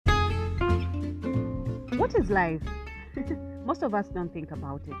What is life? Most of us don't think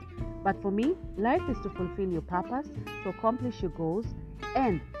about it. But for me, life is to fulfill your purpose, to accomplish your goals,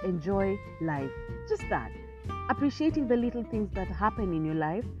 and enjoy life. Just that. Appreciating the little things that happen in your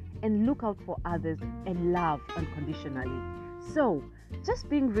life and look out for others and love unconditionally. So, just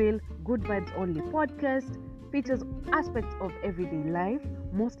being real, Good Vibes Only podcast features aspects of everyday life,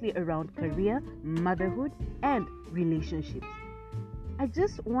 mostly around career, motherhood, and relationships. I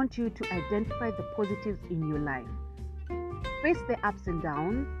just want you to identify the positives in your life, face the ups and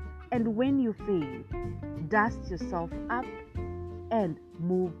downs, and when you fail, dust yourself up and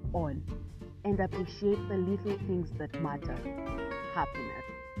move on. And appreciate the little things that matter. Happiness.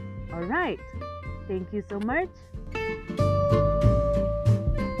 All right. Thank you so much.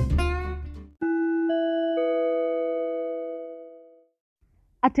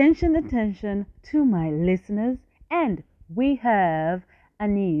 Attention to my listeners, and we have a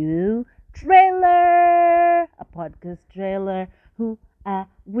new trailer, a podcast trailer. Who are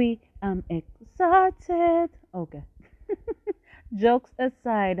we? I'm excited. Okay. Jokes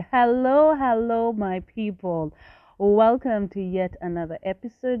aside, hello, my people. Welcome to yet another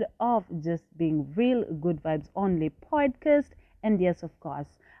episode of Just Being Real, Good Vibes Only podcast. And yes, of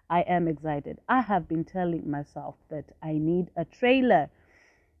course, I am excited. I have been telling myself that I need a trailer.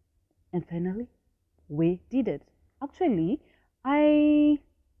 And finally, we did it. Actually, I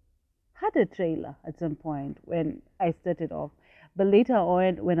had a trailer at some point when I started off. But later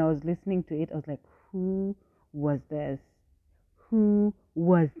on, when I was listening to it, I was like, who was this? Who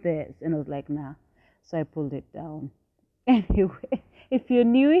was this? And I was like, nah. So I pulled it down. Anyway, if you're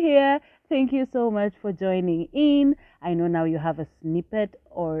new here, thank you so much for joining in. I know now you have a snippet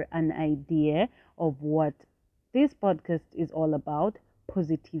or an idea of what this podcast is all about,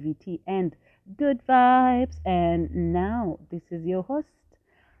 positivity and good vibes. And now this is your host,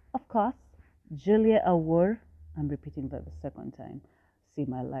 of course, Julia Awor. I'm repeating that the second time. See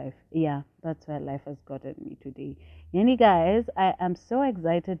my life. Yeah, that's where life has gotten me today. Yani guys, I am so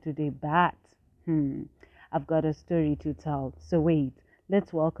excited today, but I've got a story to tell. So wait,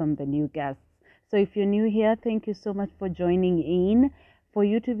 let's welcome the new guests. So if you're new here, thank you so much for joining in. For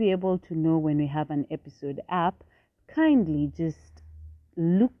you to be able to know when we have an episode up, kindly just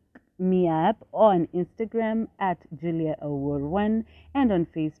look me up on Instagram at Julia Awor1 and on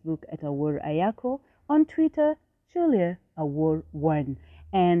Facebook at Awor Ayako, on Twitter Julia Awor1.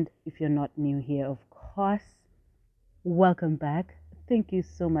 And if you're not new here, of course, welcome back. Thank you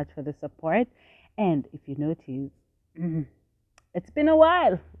so much for the support. And if you notice, it's been a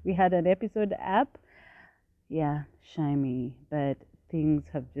while. We had an episode up. Yeah, shiny, but things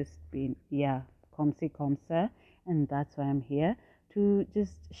have just been, comse. And that's why I'm here to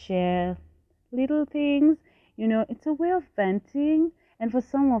just share little things. You know, it's a way of venting. And for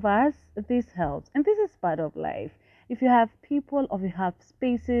some of us, this helps. And this is part of life. If you have people or you have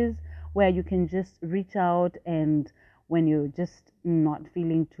spaces where you can just reach out and when you're just not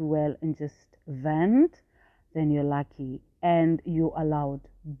feeling too well and just vent, then you're lucky and you're allowed.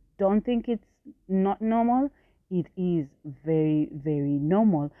 Don't think it's not normal. It is very, very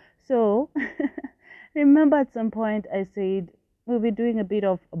normal. So remember at some point I said we'll be doing a bit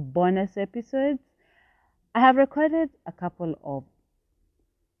of bonus episodes. I have recorded a couple of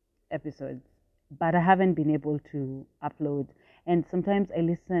episodes, but I haven't been able to upload. And sometimes I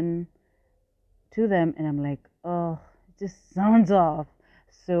listen to them and I'm like, oh, it just sounds off.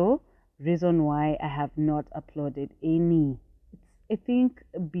 So, reason why I have not uploaded any. It's, I think,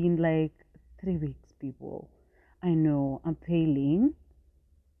 been like 3 weeks, people. I know I'm failing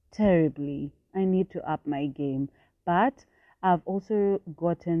terribly. I need to up my game. But I've also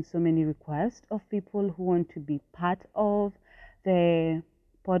gotten so many requests of people who want to be part of the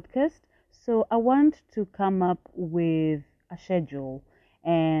podcast. So I want to come up with a schedule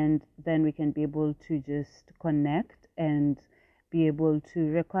and then we can be able to just connect and be able to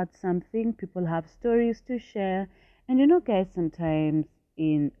record something. People have stories to share. And you know, guys, sometimes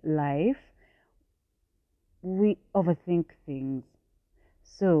in life, we overthink things.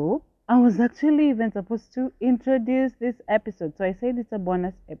 So I was actually even supposed to introduce this episode. So I said it's a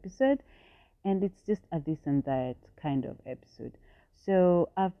bonus episode and it's just a this and that kind of episode. So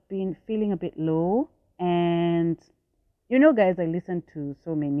I've been feeling a bit low and you know, guys, I listen to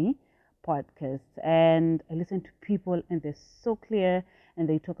so many podcasts and I listen to people and they're so clear and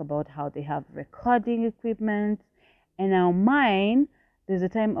they talk about how they have recording equipment. And now mine, there's a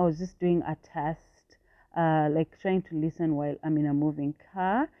time I was just doing a test, like trying to listen while I'm in a moving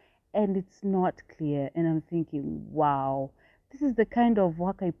car and it's not clear. And I'm thinking, wow, this is the kind of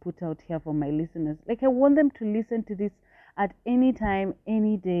work I put out here for my listeners. Like I want them to listen to this at any time,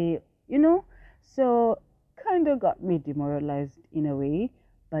 any day, you know. So of got me demoralized in a way,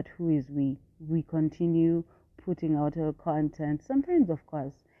 but who is we? We continue putting out our content. Sometimes, of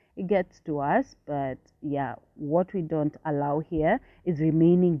course, it gets to us, but yeah, what we don't allow here is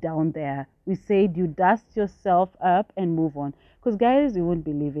remaining down there. We said you dust yourself up and move on. Because, guys, you won't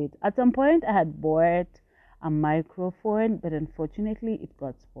believe it. At some point, I had bought a microphone, but unfortunately, it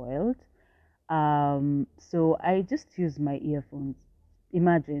got spoiled. So I just use my earphones.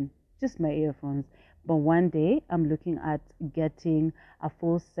 Imagine, just my earphones. But one day I'm looking at getting a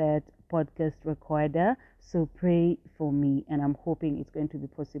full set podcast recorder. So pray for me, and I'm hoping it's going to be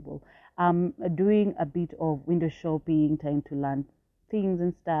possible. I'm doing a bit of window shopping, trying to learn things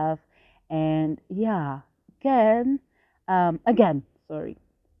and stuff. And yeah, again, sorry.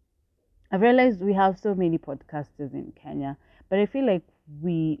 I've realized we have so many podcasters in Kenya, but I feel like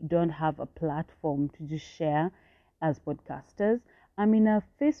we don't have a platform to just share as podcasters. I'm in a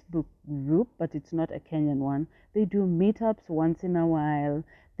Facebook group, but it's not a Kenyan one. They do meetups once in a while.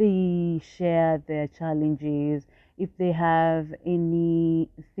 They share their challenges. If they have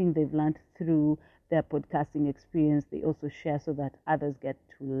anything they've learned through their podcasting experience, they also share so that others get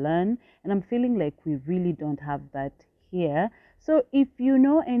to learn. And I'm feeling like we really don't have that here. So if you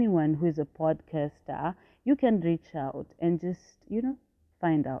know anyone who is a podcaster, you can reach out and just,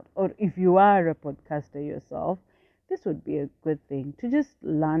 find out. Or if you are a podcaster yourself, this would be a good thing to just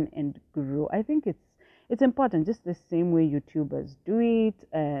learn and grow. I think it's important, just the same way YouTubers do it,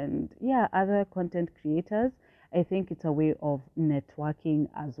 and yeah, other content creators. I think it's a way of networking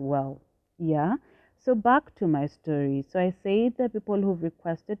as well. Yeah. So back to my story. So I said the people who've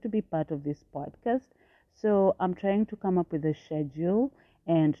requested to be part of this podcast. So I'm trying to come up with a schedule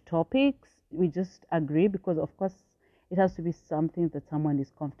and topics. We just agree because, of course, it has to be something that someone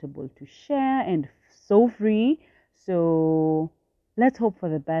is comfortable to share and so free. So let's hope for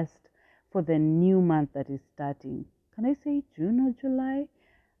the best for the new month that is starting. Can I say June or July?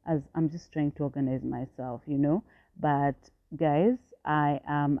 As I'm just trying to organize myself, But guys, I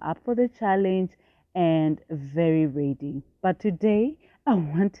am up for the challenge and very ready. But today I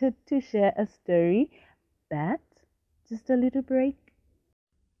wanted to share a story that just a little break.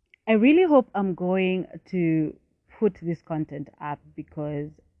 I really hope I'm going to put this content up because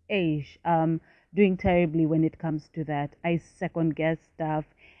doing terribly when it comes to that. I second guess stuff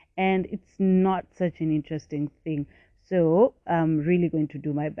and it's not such an interesting thing. So I'm really going to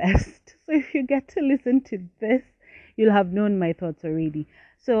do my best. So if you get to listen to this, you'll have known my thoughts already.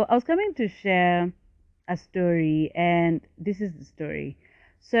 So I was coming to share a story, and this is the story.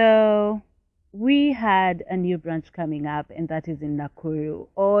 So we had a new branch coming up, and that is in Nakuru.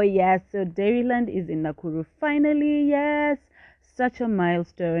 Oh yes, so Dairyland is in Nakuru finally. Yes, such a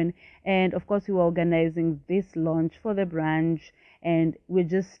milestone. And of course, we were organizing this launch for the branch, and we're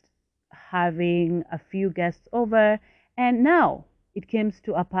just having a few guests over. And now it came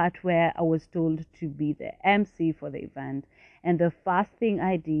to a part where I was told to be the MC for the event. And the first thing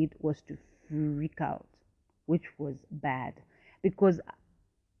I did was to freak out, which was bad because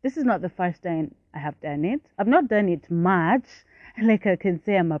this is not the first time I have done it. I've not done it much, like I can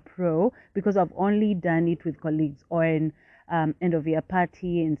say I'm a pro, because I've only done it with colleagues or in end of year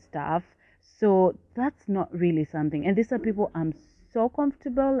party and stuff. So that's not really something. And these are people I'm so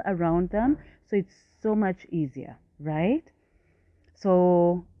comfortable around them. So it's so much easier, right?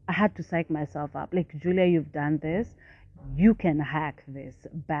 So I had to psych myself up. Like, Julia, you've done this. You can hack this.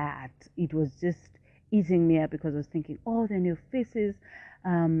 But it was just easing me up because I was thinking, oh, the new faces.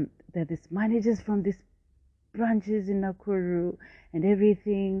 There are these managers from these branches in Nakuru and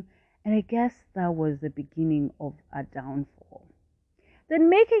everything. And I guess that was the beginning of a downfall. Then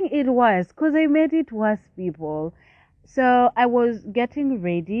making it worse, because I made it worse, people. So I was getting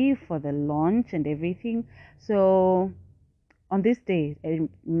ready for the launch and everything. So on this day, I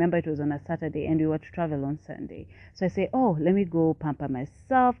remember it was on a Saturday and we were to travel on Sunday. So I say, oh, let me go pamper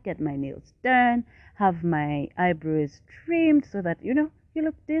myself, get my nails done, have my eyebrows trimmed so that, you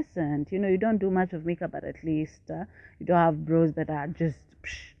look decent. You don't do much of makeup, but at least you don't have brows that are just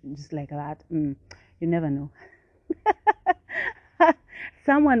like that. You never know.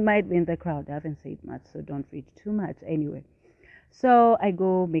 Someone might be in the crowd. I haven't said much, so don't read too much. Anyway, so I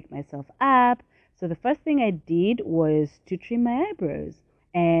go make myself up. So the first thing I did was to trim my eyebrows.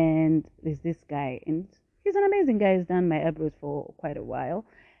 And there's this guy, and he's an amazing guy. He's done my eyebrows for quite a while.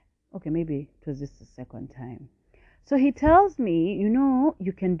 Okay, maybe it was just the second time. So he tells me,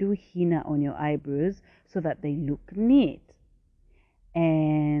 you can do henna on your eyebrows so that they look neat.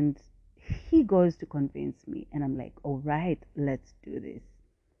 And he goes to convince me, and I'm like, all right, let's do this.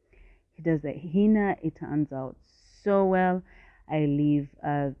 He does the henna. It turns out so well. I leave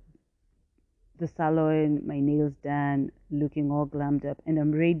the the salon, my nails done, looking all glammed up, and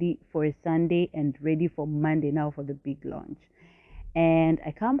I'm ready for a Sunday and ready for Monday now for the big launch. And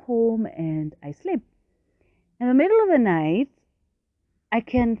I come home and I sleep. In the middle of the night, I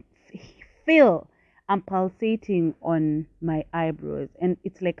can feel I'm pulsating on my eyebrows, and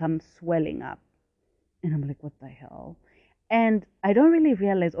it's like I'm swelling up. And I'm like, what the hell? And I don't really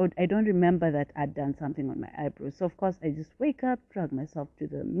realize, or I don't remember that I'd done something on my eyebrows. So, of course, I just wake up, drag myself to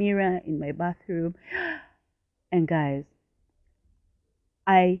the mirror in my bathroom. And guys,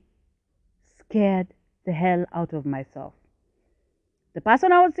 I scared the hell out of myself. The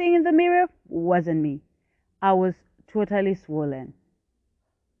person I was seeing in the mirror wasn't me. I was totally swollen.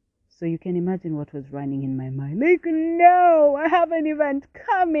 So you can imagine what was running in my mind. Like, no, I have an event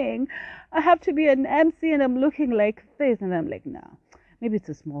coming. I have to be an MC and I'm looking like this. And I'm like, no, maybe it's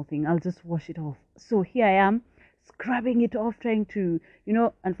a small thing. I'll just wash it off. So here I am, scrubbing it off, trying to,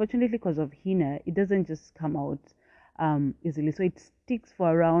 unfortunately because of henna, it doesn't just come out easily. So it sticks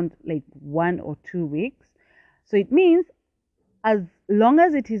for around like 1 or 2 weeks. So it means as long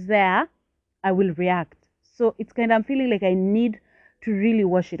as it is there, I will react. So it's I'm feeling like I need to really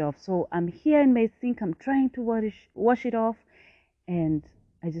wash it off. So I'm here in my sink, I'm trying to wash it off, and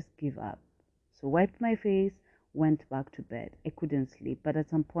I just give up. So wiped my face, went back to bed. I couldn't sleep, but at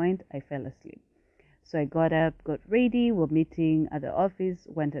some point I fell asleep. So I got up, got ready, we're meeting at the office,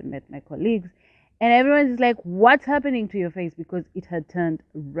 went and met my colleagues, and everyone's like, what's happening to your face? Because it had turned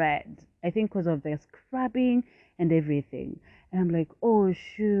red. I think because of the scrubbing and everything. And I'm like, oh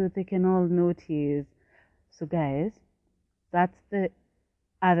shoot, they can all notice. So guys, that's the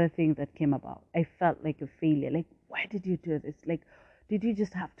other thing that came about. I felt like a failure. Like, why did you do this? Like, did you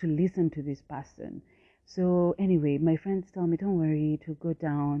just have to listen to this person? So anyway, my friends tell me, don't worry, to go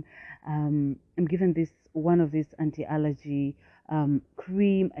down. I'm given one of these anti-allergy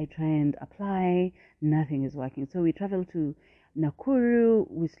cream. I try and apply. Nothing is working. So we travel to Nakuru.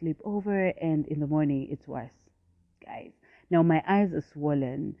 We sleep over, and in the morning it's worse, guys. Now my eyes are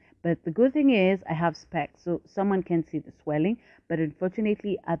swollen, but the good thing is I have specs, so someone can see the swelling. But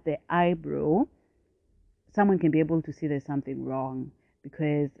unfortunately, at the eyebrow, someone can be able to see there's something wrong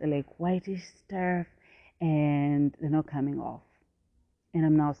because like whitish stuff, and they're not coming off. And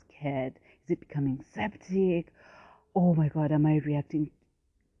I'm now scared. Is it becoming septic? Oh my God, am I reacting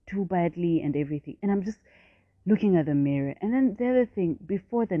too badly and everything? And I'm just looking at the mirror. And then the other thing,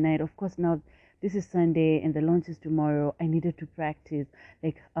 before the night, of course, now this is Sunday and the launch is tomorrow. I needed to practice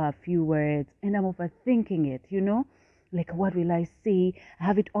like a few words, and I'm overthinking it, like what will I say? I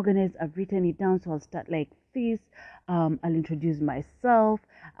have it organized, I've written it down. So I'll start like this. I'll introduce myself.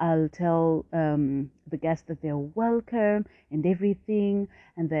 I'll tell the guests that they're welcome and everything.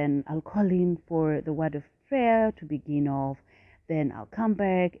 And then I'll call in for the word of prayer to begin off. Then I'll come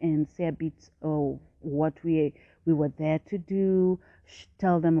back and say a bit of what we were there to do,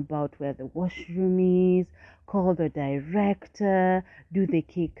 tell them about where the washroom is, call the director, do the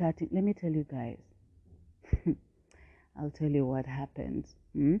cake cutting. Let me tell you guys, I'll tell you what happened.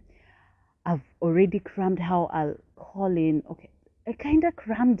 I've already crammed how I'll call in. Okay, I kind of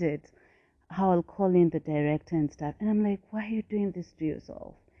crammed it, how I'll call in the director and stuff. And I'm like, why are you doing this to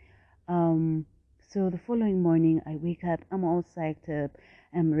yourself? So the following morning, I wake up, I'm all psyched up,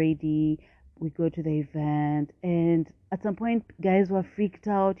 I'm ready. We go to the event, and at some point, guys were freaked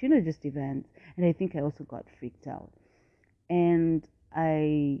out, just events. And I think I also got freaked out. And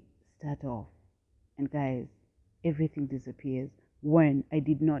I start off, and guys, everything disappears. 1, I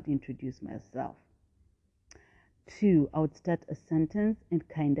did not introduce myself. 2, I would start a sentence and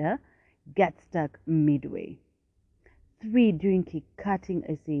kinda get stuck midway. 3, during cake cutting,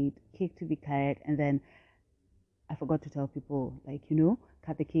 I said cake to be cut, and then I forgot to tell people, like,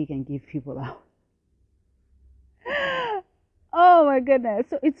 cut the cake and give people out. Oh my goodness.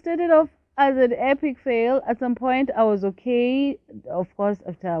 So it started off as an epic fail. At some point, I was okay, of course,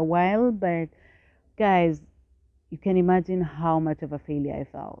 after a while, but guys, you can imagine how much of a failure I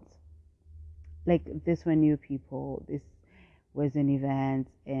felt. Like, this were new people, this was an event,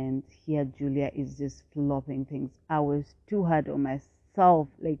 and here Julia is just flopping things. I was too hard on myself,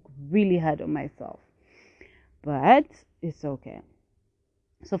 like really hard on myself. But it's okay.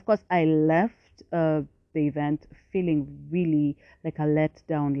 So of course I left the event feeling really like a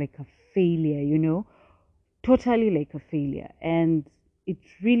letdown, like a failure, totally like a failure. And it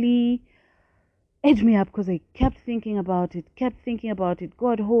really ate me up because I kept thinking about it,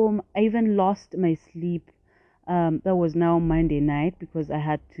 got home. I even lost my sleep. That was now Monday night because I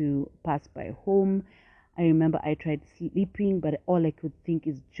had to pass by home. I remember I tried sleeping, but all I could think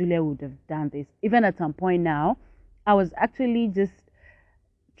is Julia would have done this. Even at some point now, I was actually just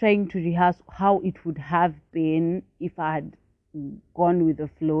trying to rehearse how it would have been if I had gone with the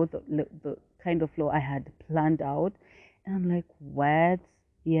flow, the kind of flow I had planned out. And I'm like, what?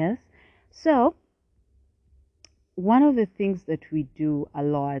 Yes. So, one of the things that we do a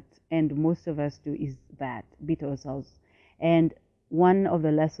lot, and most of us do, is that beat ourselves. And one of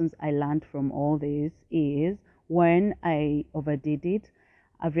the lessons I learned from all this is when I overdid it,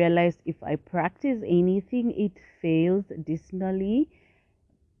 I've realized if I practice anything, it fails dismally.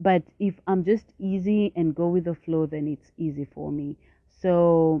 But if I'm just easy and go with the flow, then it's easy for me.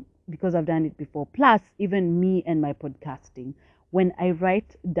 So, because I've done it before, plus even me and my podcasting, when I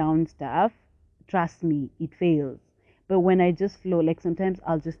write down stuff, trust me, it fails. But when I just flow, like sometimes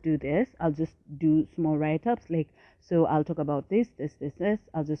I'll just do this, I'll just do small write ups, like, so I'll talk about this,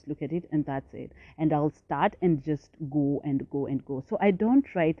 I'll just look at it and that's it. And I'll start and just go and go and go. So I don't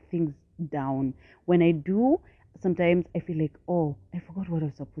write things down. When I do, sometimes I feel like, oh, I forgot what I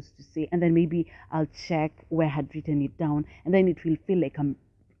was supposed to say. And then maybe I'll check where I had written it down. And then it will feel like I'm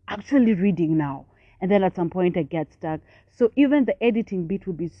actually reading now. And then at some point I get stuck. So even the editing bit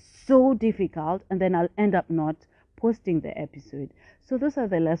will be so difficult. And then I'll end up not posting the episode. So those are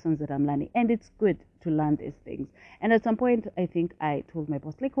the lessons that I'm learning. And it's good to learn these things. And at some point, I think I told my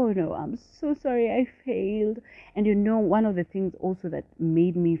boss, like, oh no, I'm so sorry, I failed. And one of the things also that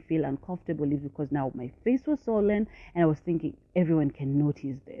made me feel uncomfortable is because now my face was swollen and I was thinking everyone can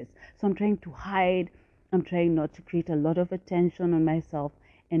notice this. So I'm trying to hide. I'm trying not to create a lot of attention on myself.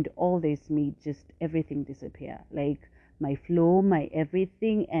 And all this made just everything disappear. Like my flow, my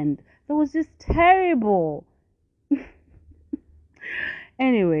everything. And that was just terrible.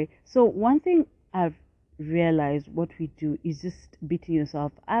 Anyway, so one thing I've realized what we do is just beating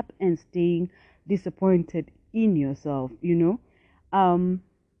yourself up and staying disappointed in yourself,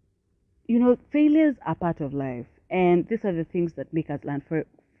 failures are part of life, and these are the things that make us learn.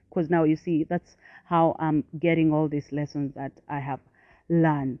 Because now you see, that's how I'm getting all these lessons that I have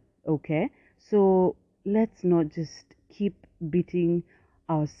learned. Okay, so let's not just keep beating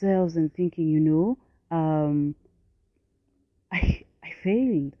ourselves and thinking, I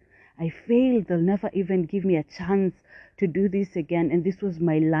failed. I failed. They'll never even give me a chance to do this again. And this was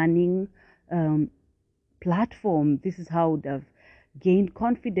my learning platform. This is how they've gained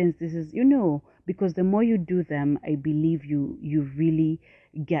confidence. This is, because the more you do them, I believe you really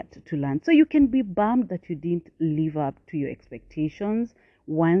get to learn. So you can be bummed that you didn't live up to your expectations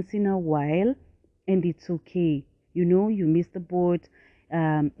once in a while, and it's okay. You missed the boat.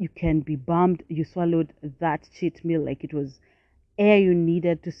 You can be bummed you swallowed that cheat meal like it was air you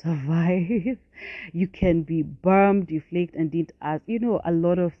needed to survive. You can be bummed, deflated, and didn't ask, a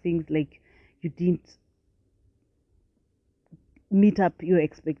lot of things, like you didn't meet up your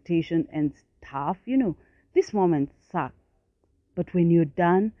expectation and stuff. This moment sucks, but when you're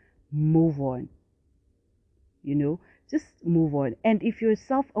done, move on. Just move on. And if you're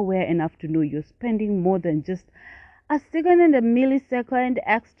self-aware enough to know you're spending more than just a second and a millisecond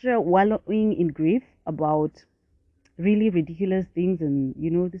extra wallowing in grief about really ridiculous things, and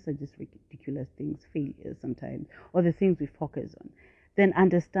these are just ridiculous things, failures sometimes, or the things we focus on, then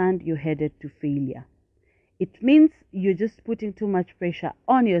understand you're headed to failure. It means you're just putting too much pressure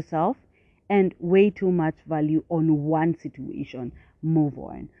on yourself and way too much value on one situation. Move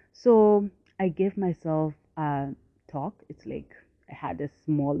on. So I gave myself a talk. It's like I had a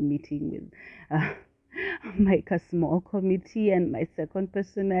small meeting with like a small committee and my second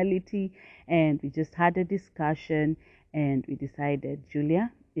personality, and we just had a discussion and we decided,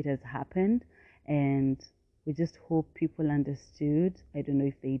 Julia, it has happened, and we just hope people understood. I don't know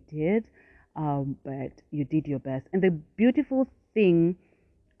if they did, but you did your best. And the beautiful thing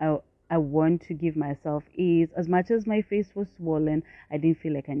I want to give myself is, as much as my face was swollen, I didn't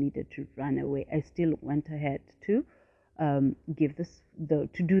feel like I needed to run away. I still went ahead to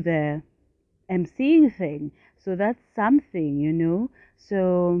to do the emceeing thing. So that's something.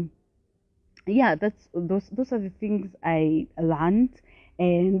 So yeah, those are the things I learned,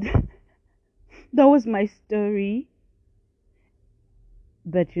 and that was my story.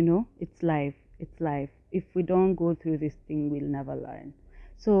 But it's life. It's life. If we don't go through this thing, we'll never learn.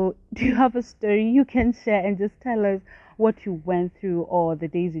 So do you have a story you can share and just tell us what you went through, or the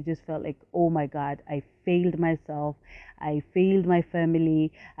days you just felt like, oh my God, I failed myself, I failed my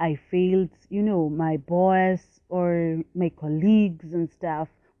family, I failed, my boss or my colleagues and stuff?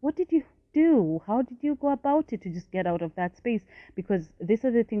 What did you do? How did you go about it to just get out of that space? Because these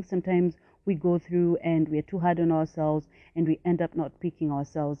are the things sometimes we go through, and we're too hard on ourselves, and we end up not picking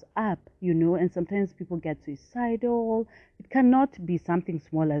ourselves up, and sometimes people get suicidal. It cannot be something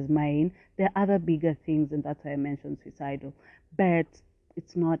small as mine. There are other bigger things, and that's why I mentioned suicidal. But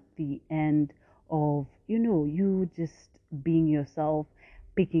it's not the end of, you just being yourself,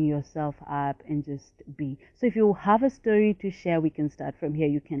 picking yourself up and just be. So if you have a story to share, we can start from here.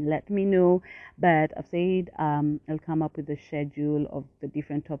 You can let me know. But I've said I'll come up with a schedule of the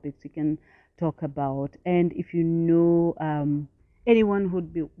different topics we can talk about. And if you know anyone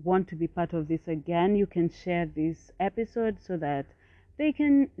who'd want to be part of this again, you can share this episode so that they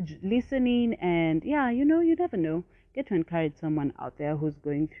can listen in. And yeah, you never know, get to encourage someone out there who's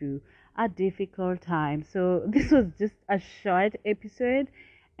going through a difficult time. So this was just a short episode,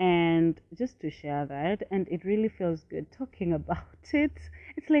 and just to share that, and it really feels good talking about it.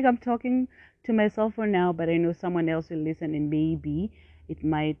 It's like I'm talking to myself for now, but I know someone else will listen, and maybe it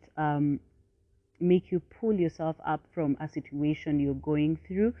might make you pull yourself up from a situation you're going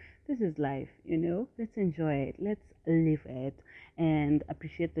through. This is life, Let's enjoy it. Let's live it and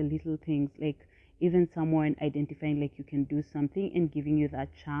appreciate the little things, like even someone identifying like you can do something and giving you that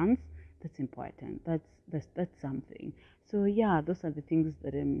chance. That's important. That's something. So yeah, those are the things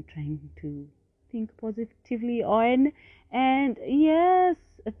that I'm trying to think positively on. And yes,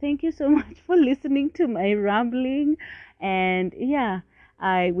 thank you so much for listening to my rambling. And yeah,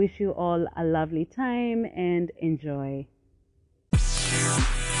 I wish you all a lovely time and enjoy.